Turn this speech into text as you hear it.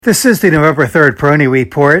This is the November 3rd Peroni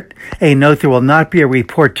Report. A note, there will not be a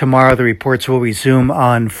report tomorrow. The reports will resume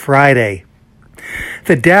on Friday.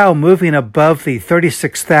 The Dow moving above the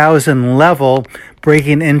 36,000 level,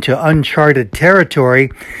 breaking into uncharted territory.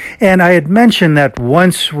 And I had mentioned that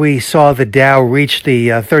once we saw the Dow reach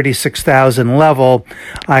the 36,000 level,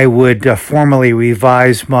 I would formally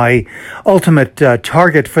revise my ultimate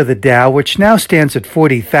target for the Dow, which now stands at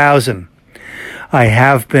 40,000. I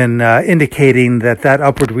have been indicating that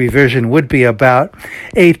upward revision would be about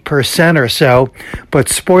 8% or so, but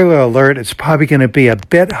spoiler alert, it's probably going to be a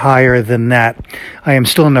bit higher than that. I am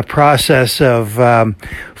still in the process of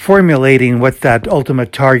formulating what that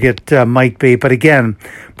ultimate target might be, but again,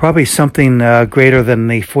 probably something greater than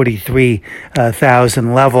the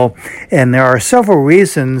 43,000 level. And there are several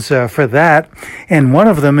reasons for that, and one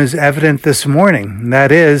of them is evident this morning.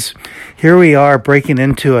 That is, here we are breaking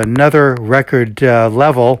into another record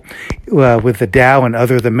level with the Dow and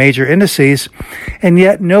other the major indices, and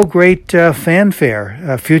yet no great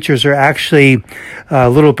fanfare. Futures are actually a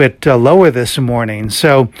little bit lower this morning.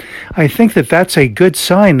 So I think that's a good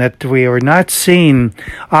sign that we are not seeing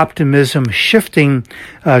optimism shifting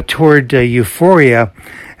toward euphoria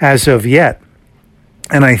as of yet.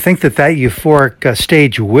 And I think that euphoric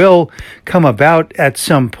stage will come about at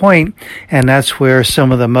some point, and that's where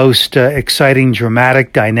some of the most exciting,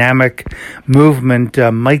 dramatic, dynamic movement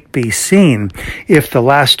might be seen, if the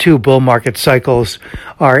last two bull market cycles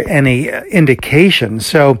are any indication.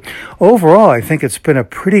 So overall, I think it's been a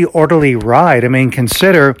pretty orderly ride. I mean,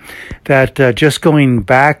 consider that just going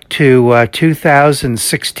back to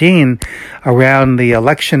 2016, around the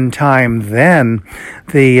election time then,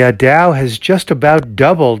 the Dow has just about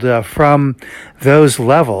doubled from those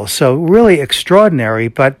levels. So really extraordinary,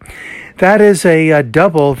 but that is a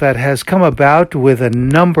double that has come about with a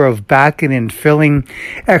number of backing and filling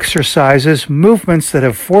exercises, movements that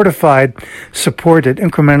have fortified support at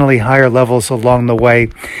incrementally higher levels along the way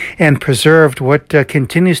and preserved what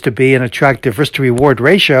continues to be an attractive risk-to-reward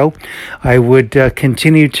ratio. I would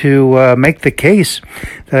continue to make the case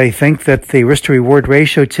that I think that the risk-to-reward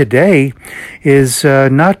ratio today is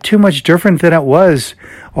not too much different than it was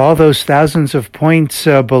all those thousands of points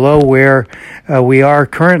below where we are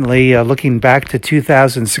currently, looking back to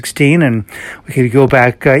 2016, and we could go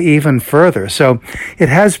back even further. So it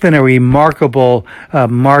has been a remarkable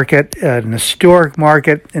market, an historic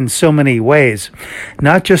market in so many ways.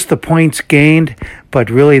 Not just the points gained, but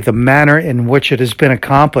really the manner in which it has been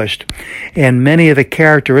accomplished. And many of the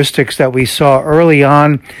characteristics that we saw early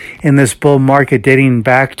on in this bull market dating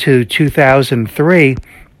back to 2003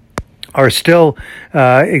 are still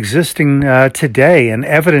existing today and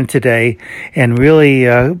evident today, and really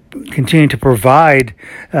continue to provide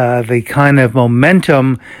the kind of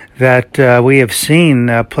momentum that we have seen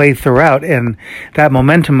play throughout. And that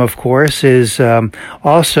momentum, of course, is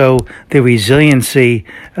also the resiliency,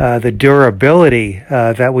 the durability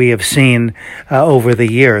that we have seen over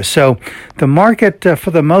the years. So the market,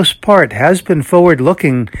 for the most part, has been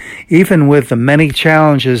forward-looking, even with the many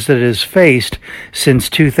challenges that it has faced since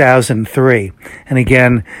 2003. And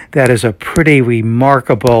again, that is a pretty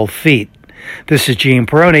remarkable feat. This is Gene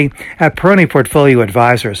Peroni at Peroni Portfolio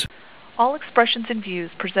Advisors. All expressions and views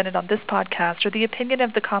presented on this podcast are the opinion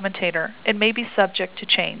of the commentator and may be subject to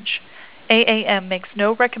change. AAM makes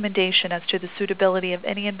no recommendation as to the suitability of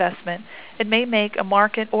any investment and may make a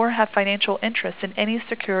market or have financial interest in any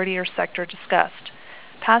security or sector discussed.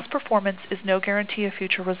 Past performance is no guarantee of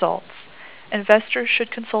future results. Investors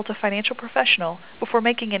should consult a financial professional before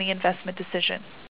making any investment decision.